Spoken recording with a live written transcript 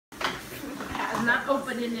I'm not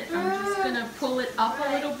opening it. I'm just going to pull it up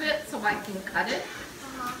a little bit so I can cut it.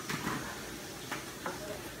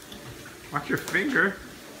 Watch your finger.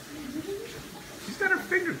 She's got her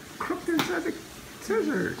finger crooked inside the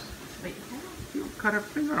scissors. Wait. You cut her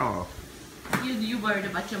finger off. You worried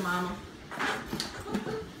about your mama.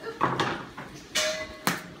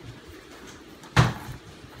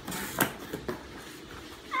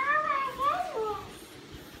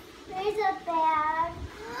 There's a bag.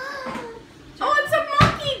 Oh, it's a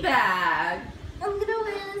monkey bag. I'm gonna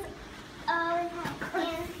wear this. And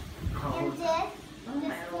this. Oh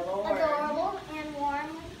my Lord. Adorable and warm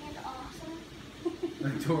and awesome.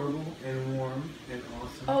 Adorable and warm and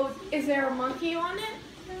awesome. Oh, is there a monkey on it?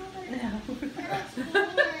 No.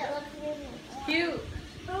 Cute.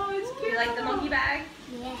 Oh, it's cute. You like the monkey bag?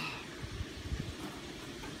 Yeah.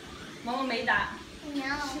 Mama made that.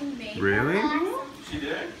 No. She made Really? Awesome. She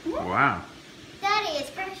did? Wow. Daddy, it's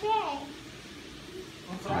crochet.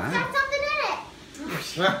 What's It's Nice. got something in it.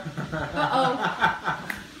 Uh-oh.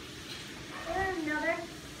 There's another.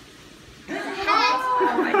 There's a head.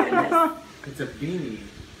 Oh my goodness. It's a beanie.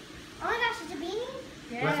 Oh my gosh, it's a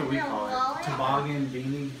beanie. That's what we and a call it. wallet. Toboggan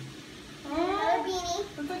beanie. Another beanie.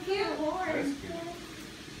 That's a cute horse. That's cute.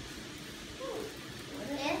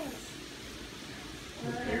 This.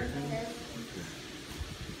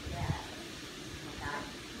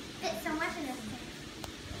 Fit so much in this thing.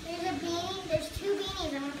 There's a beanie. There's two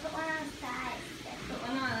beanies. I'm gonna put one on the side. Put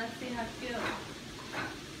one on. Let's see how cute.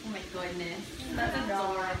 Oh my goodness. That's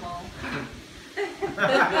adorable.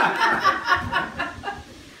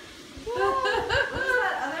 What's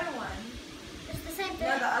that other one? It's the same thing.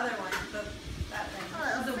 No, the other one. That thing.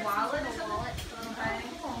 Oh, Is it a it's wallet? a wallet. Okay.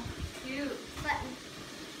 Cute. Button.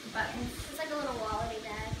 Buttons. It's like a little wallety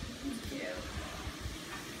bag. Cute.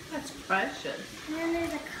 That's precious. And then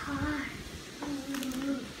there's a car.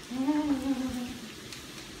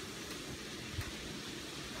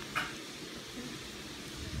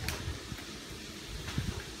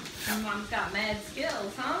 Your mom's got mad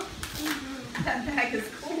skills, huh? Mm-hmm. That bag is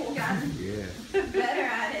cool. Got Yeah. better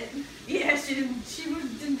at it. Yeah, she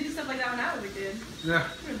didn't do stuff like that when I was a kid. Yeah.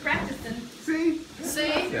 We were practicing. See?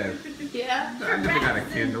 See? Yeah. Yeah. I never got a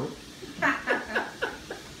Kindle.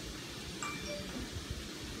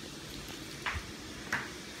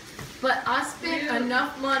 But I spent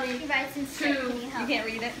enough money He writes in straight. Can you You help? can't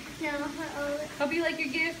read it. No. Hope you like your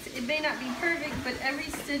gift. It may not be perfect, but every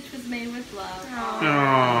stitch was made with love. Aww.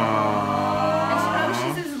 And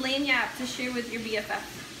she says lanyap to share with your BFF.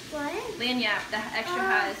 What? Lanyap, the extra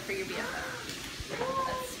hat is for your BFF.